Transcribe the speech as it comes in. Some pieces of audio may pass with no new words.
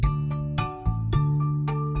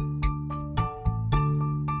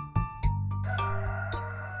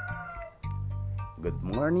Good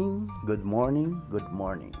morning, good morning, good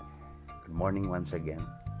morning. Good morning once again.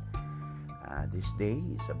 This day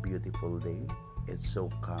is a beautiful day. It's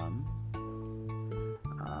so calm.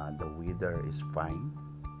 The weather is fine.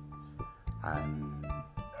 And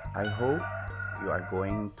I hope you are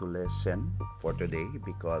going to listen for today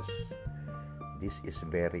because this is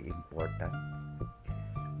very important.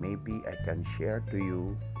 Maybe I can share to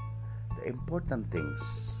you the important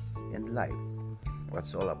things in life,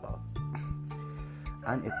 what's all about.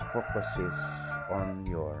 And it focuses on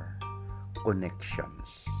your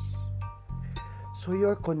connections. So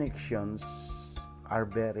your connections are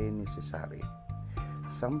very necessary.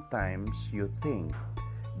 Sometimes you think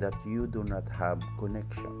that you do not have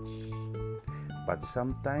connections. But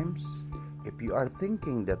sometimes, if you are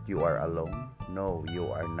thinking that you are alone, no, you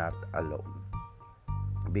are not alone.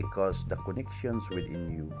 Because the connections within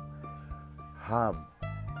you have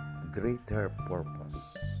greater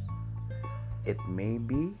purpose. It may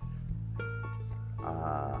be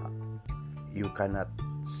you cannot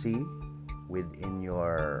see within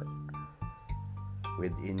your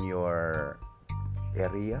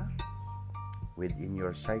area, within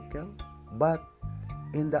your cycle, but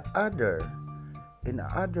in the other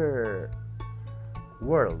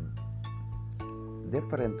world,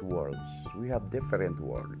 different worlds, we have different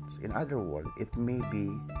worlds. In other world, it may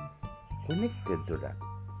be connected to that,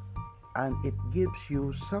 and it gives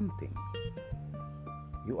you something.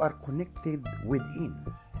 You are connected within.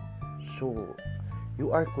 So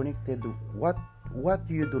you are connected. What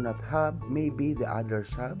you do not have, maybe the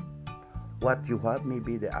others have. What you have,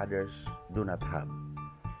 maybe the others do not have.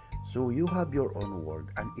 So you have your own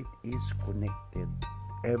world, and it is connected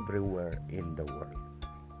everywhere in the world.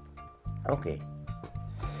 Okay.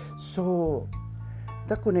 So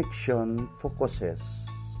the connection focuses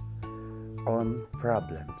on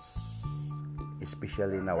problems,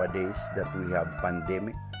 especially nowadays that we have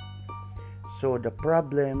pandemic. So the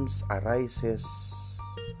problems arises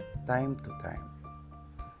time to time.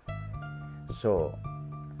 So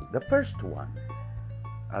the first one,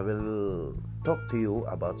 I will talk to you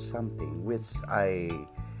about something which I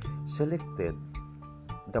selected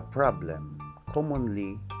the problem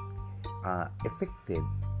commonly affected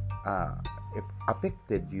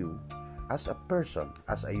you as a person,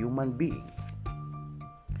 as a human being.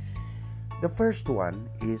 The first one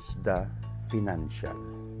is the financial.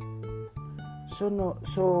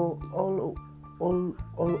 So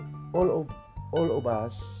all of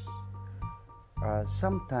us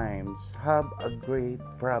sometimes have a great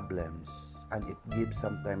problems, and it gives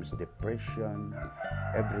sometimes depression,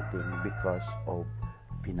 everything because of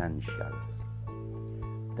financial.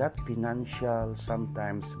 That financial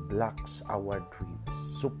sometimes blocks our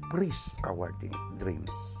dreams, suppress our dreams.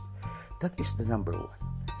 That is the number one.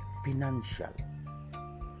 Financial,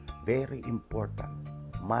 very important.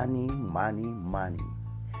 Money, money, money,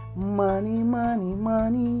 money, money,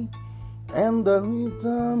 money, and the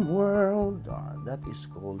rhythm world. That is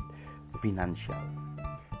called financial.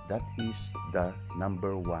 That is the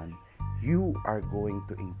number one you are going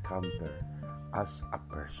to encounter as a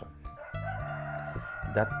person.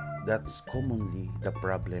 That's commonly the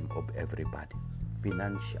problem of everybody.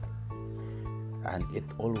 Financial. And it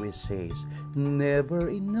always says, never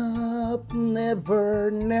enough, never,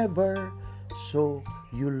 never. So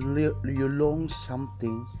you long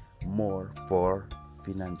something more for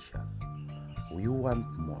financial. You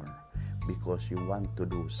want more because you want to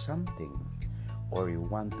do something, or you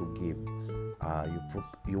want to give,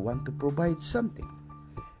 you want to provide something,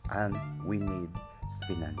 and we need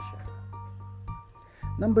financial.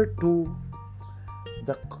 Number two,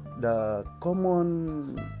 the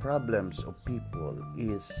common problems of people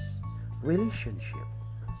is relationship.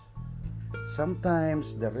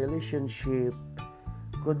 Sometimes the relationship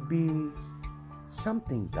could be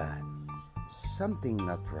something bad, something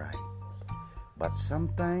not right, but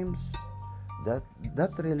sometimes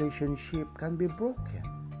that relationship can be broken,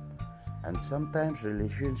 and sometimes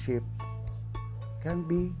relationship can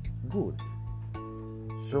be good.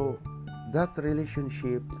 So that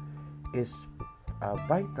relationship is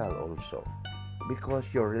vital also,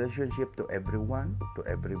 because your relationship to everyone, to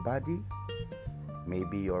everybody,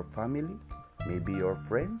 maybe your family, maybe your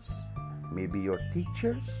friends, maybe your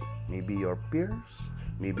teachers, maybe your peers,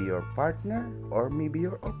 maybe your partner, or maybe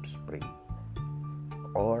your offspring,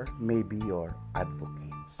 or maybe your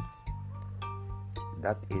advocates.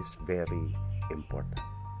 That is very important.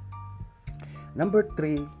 Number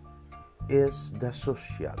three is the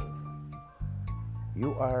social.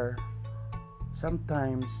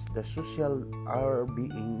 Sometimes the social, our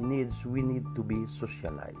being needs, we need to be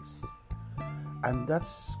socialized. And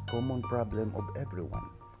that's common problem of everyone.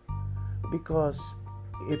 Because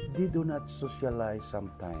if they do not socialize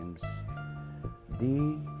sometimes,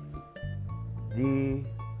 they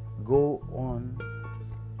go on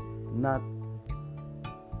not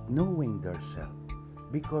knowing themselves,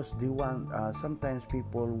 because they want sometimes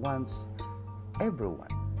people wants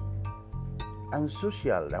everyone. And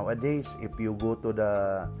social nowadays, if you go to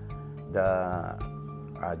the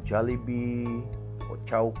Jollibee or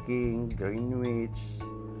Chowking, Greenwich,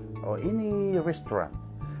 or any restaurant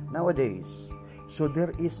nowadays, so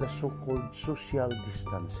there is a so-called social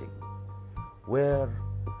distancing, where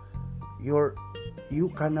you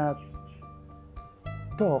cannot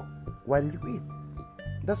talk while you eat.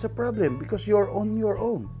 That's a problem, because you're on your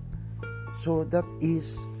own. So that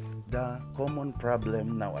is the common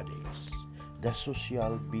problem nowadays. The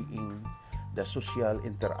social being, the social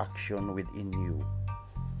interaction within you.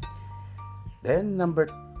 Then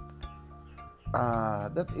that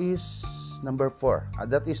is number 4.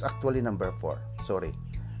 That is actually number 4. Sorry,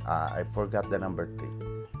 I forgot the number 3.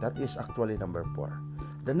 That is actually number 4.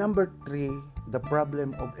 The number 3, the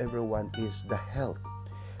problem of everyone is the health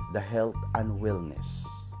and wellness.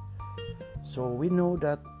 So we know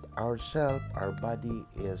that our body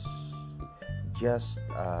is just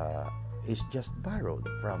borrowed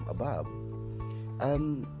from above,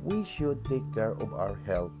 and we should take care of our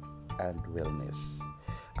health and wellness,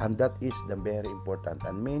 and that is the very important.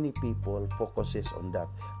 And many people focuses on that,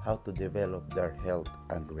 how to develop their health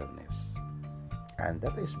and wellness, and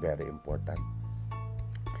that is very important.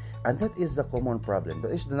 And that is the common problem.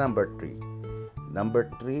 That is the number 3.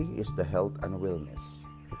 Number 3 is the health and wellness.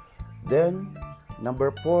 Then,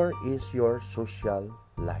 number 4 is your social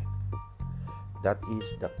life. That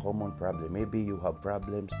is the common problem. Maybe you have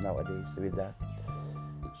problems nowadays with that.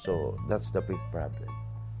 So, that's the big problem.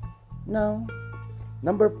 Now,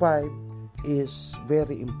 number 5 is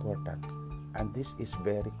very important. And this is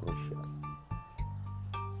very crucial.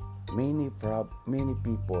 Many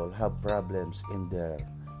people have problems in their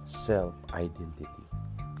self-identity.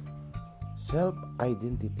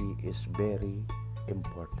 Self-identity is very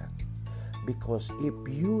important, because if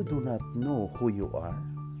you do not know who you are,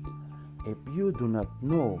 if you do not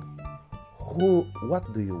know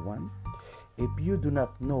what do you want, if you do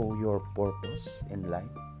not know your purpose in life,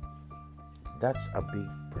 that's a big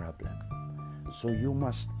problem. So you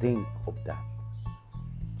must think of that.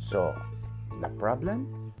 So the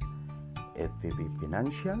problem, it may be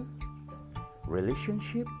financial,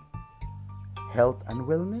 relationship, health and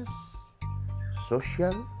wellness,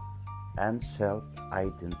 social, and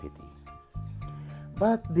self-identity.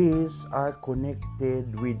 But these are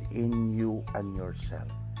connected within you and yourself.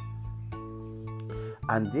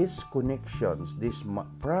 And these connections, these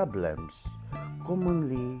problems,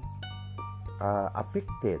 commonly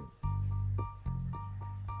affected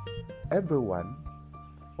everyone,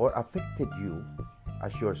 or affected you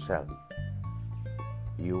as yourself.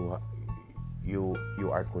 You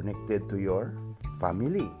are connected to your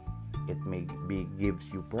family. It may be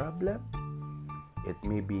gives you problem. It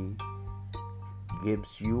may be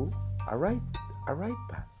gives you a right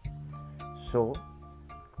path. So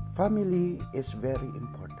family is very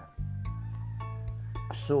important.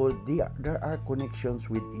 So there are connections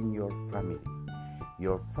within your family.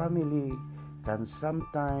 Your family can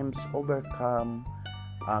sometimes overcome,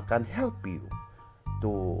 can help you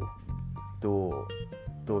to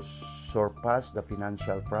surpass the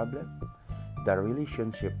financial problem, the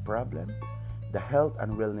relationship problem, the health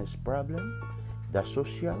and wellness problem, the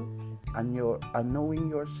social, and knowing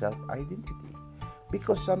your self-identity.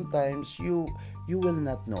 Because sometimes you will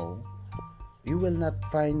not know, you will not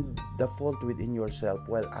find the fault within yourself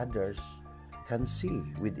while others can see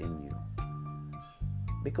within you.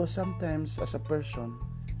 Because sometimes as a person,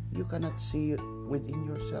 you cannot see within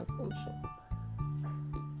yourself also.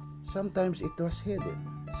 Sometimes it was hidden.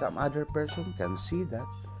 Some other person can see that,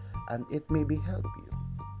 and it may be help you.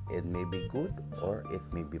 It may be good or it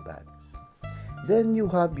may be bad. Then you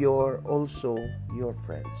have also your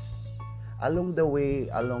friends. Along the way,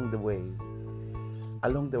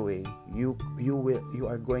 you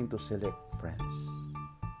are going to select friends.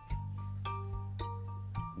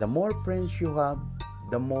 The more friends you have,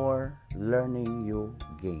 the more learning you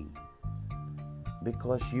gain,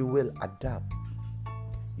 because you will adapt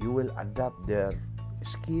their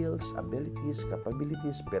skills, abilities,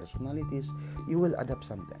 capabilities, personalities. You will adapt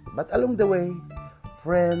sometimes, but along the way,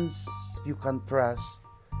 friends you can trust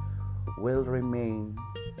will remain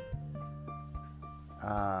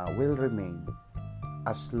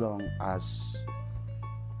as long as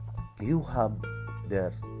you have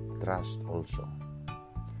their trust also.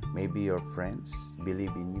 Maybe your friends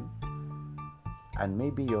believe in you, and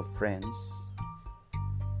maybe your friends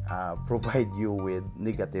provide you with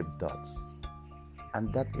negative thoughts.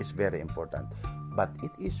 And that is very important. But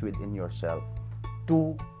it is within yourself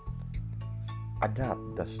to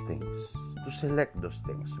adapt those things, to select those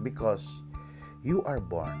things, because you are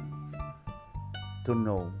born to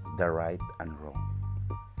know the right and wrong.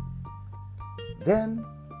 Then,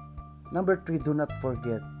 number 3, do not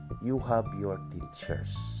forget you have your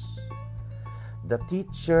teachers. The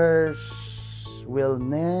teachers will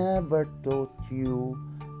never taught you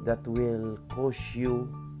that will cost you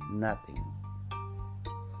nothing.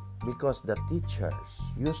 Because the teachers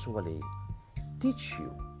usually teach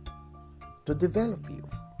you to develop you,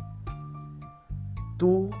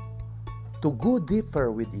 to go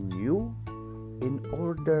deeper within you in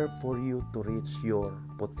order for you to reach your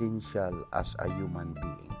potential as a human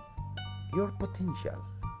being. Your potential.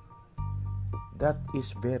 That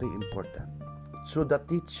is very important. So the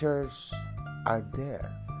teachers are there.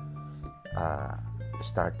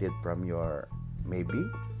 Started from your, maybe,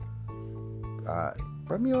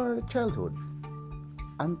 from your childhood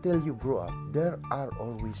until you grow up, there are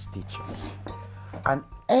always teachers. And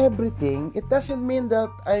everything, it doesn't mean that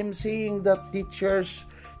I'm saying that teachers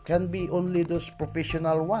can be only those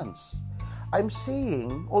professional ones. I'm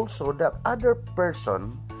saying also that other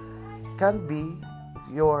person can be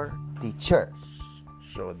your teachers.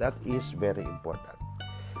 So that is very important.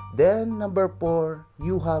 Then number 4,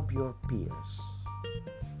 you have your peers.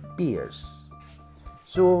 Peers.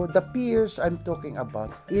 So the peers I'm talking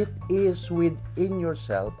about, it is within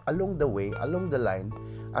yourself, along the way, along the line,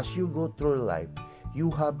 as you go through life,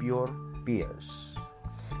 you have your peers.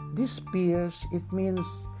 These peers, it means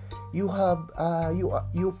you have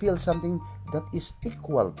you feel something that is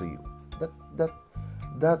equal to you. That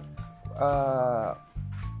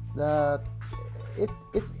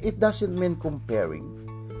it doesn't mean comparing,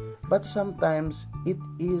 but sometimes it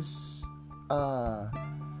is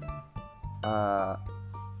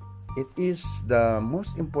the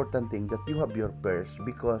most important thing that you have your peers,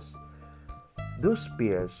 because those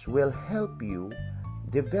peers will help you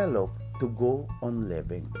develop to go on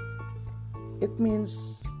living. It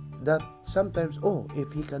means that sometimes,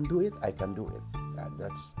 if he can do it, I can do it.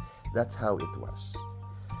 That's how it was.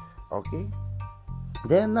 Okay?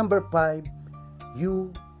 Then number 5,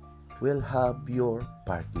 you will have your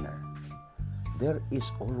partner. There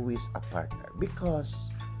is always a partner,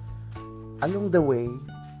 because along the way,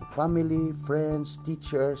 family, friends,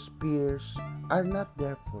 teachers, peers are not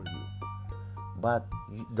there for you. But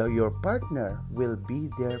your partner will be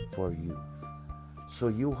there for you. So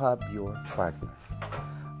you have your partner.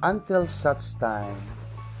 Until such time,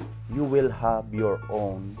 you will have your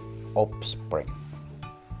own offspring.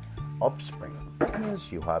 Offspring. That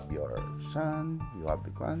means you have your son, you have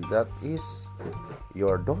one, that is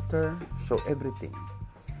your daughter, so everything.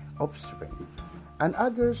 Offspring. And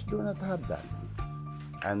others do not have that.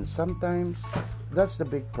 And sometimes, that's the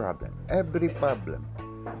big problem. Every problem.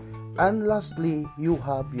 And lastly, you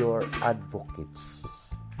have your advocates.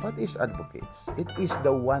 What is advocates? It is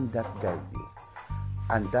the one that guide you.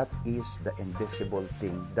 And that is the invisible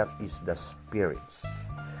thing. That is the spirits.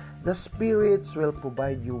 The spirits will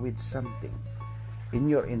provide you with something. In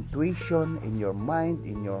your intuition, in your mind,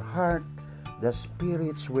 in your heart, the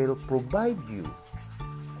spirits will provide you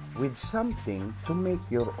with something to make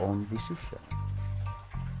your own decision.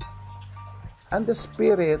 And the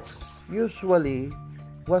spirits usually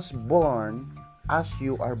was born as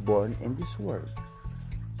you are born in this world.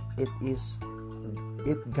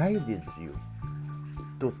 It guided you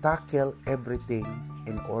to tackle everything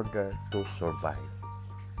in order to survive.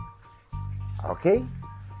 Okay?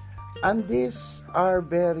 And these are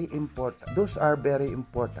very important. Those are very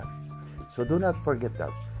important. So do not forget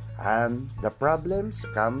that. And the problems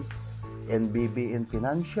comes in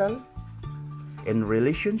financial, in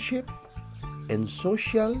relationship, in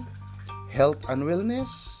social, health and wellness,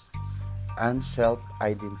 and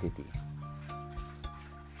self-identity.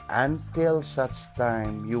 Until such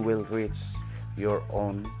time you will reach your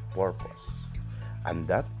own purpose. And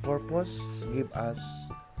that purpose give us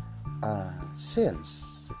a sense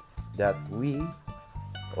that we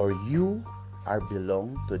or you are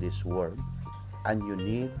belong to this world, and you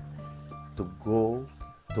need to go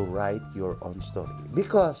to write your own story.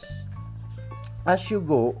 Because as you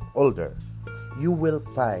go older, you will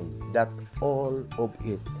find that all of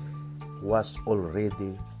it was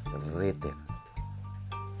already written.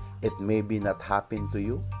 It may be not happen to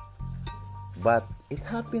you, but it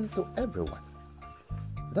happened to everyone.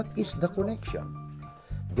 That is the connection.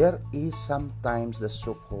 There is sometimes the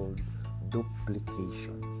so-called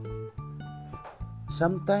duplication.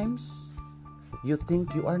 Sometimes you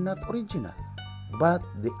think you are not original, but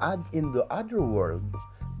in the other world,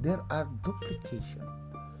 there are duplication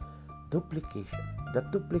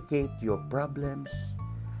that duplicate your problems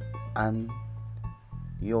and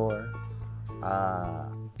your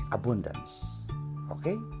abundance.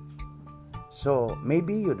 Okay? So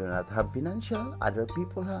maybe you do not have financial, other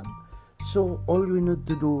people have. So all you need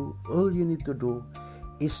to do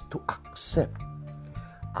is to accept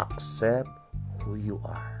who you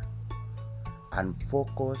are and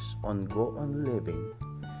focus on go on living.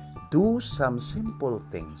 Do some simple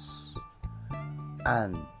things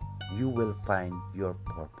and you will find your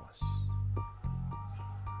purpose.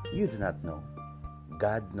 You do not know.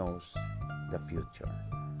 God knows the future.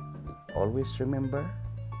 Always remember,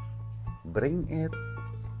 bring it,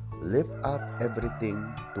 lift up everything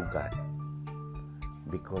to God,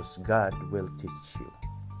 because God will teach you,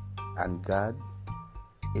 and God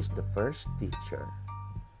is the first teacher,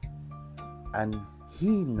 and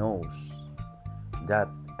He knows that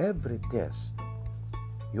every test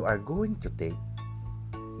you are going to take,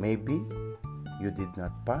 maybe you did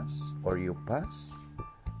not pass or you pass,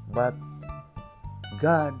 but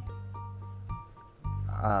God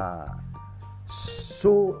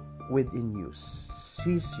so within you,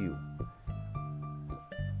 sees you.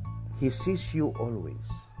 He sees you always.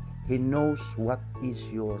 He knows what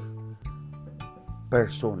is your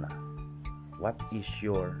persona, what is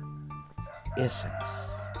your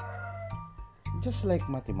essence. Just like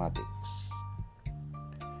mathematics.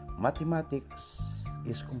 Mathematics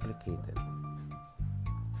is complicated.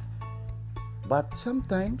 But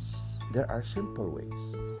sometimes there are simple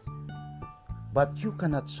ways. But you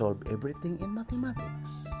cannot solve everything in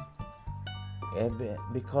mathematics.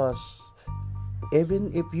 Because even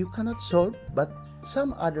if you cannot solve, but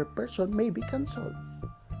some other person maybe can solve.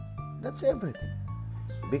 That's everything.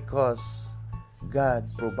 Because God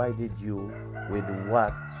provided you with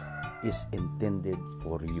what is intended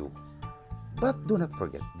for you. But do not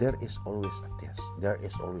forget, there is always a test. There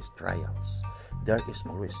is always trials. There is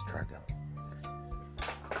always struggle.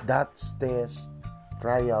 That's test,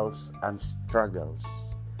 trials, and struggles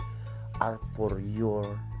are for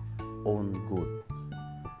your own good.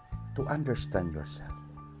 To understand yourself,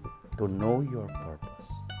 to know your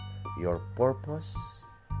purpose,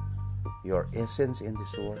 your essence in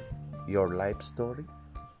this world, your life story.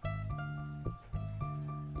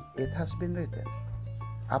 It has been written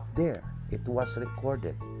up there. It was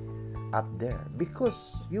recorded up there,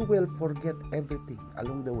 because you will forget everything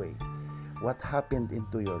along the way. What happened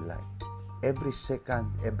into your life, every second,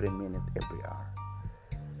 every minute, every hour.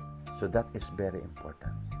 So that is very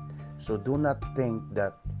important. So do not think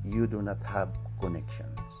that you do not have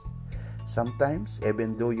connections. Sometimes,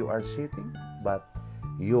 even though you are sitting, but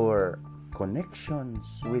your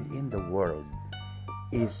connections within the world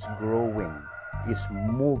is growing, is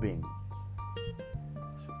moving.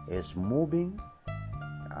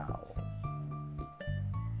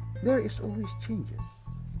 There is always changes.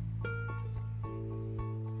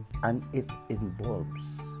 And it involves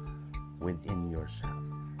within yourself.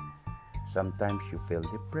 Sometimes you feel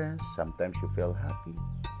depressed, sometimes you feel happy.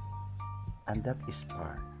 And that is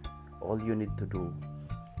part. All you need to do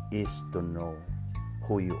is to know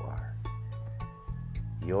who you are.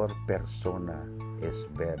 Your persona is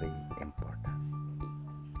very important,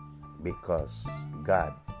 because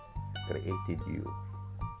God created you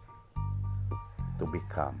to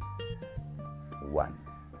become one.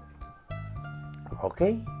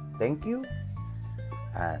 Okay? Thank you,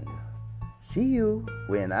 and see you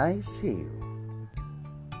when I see you.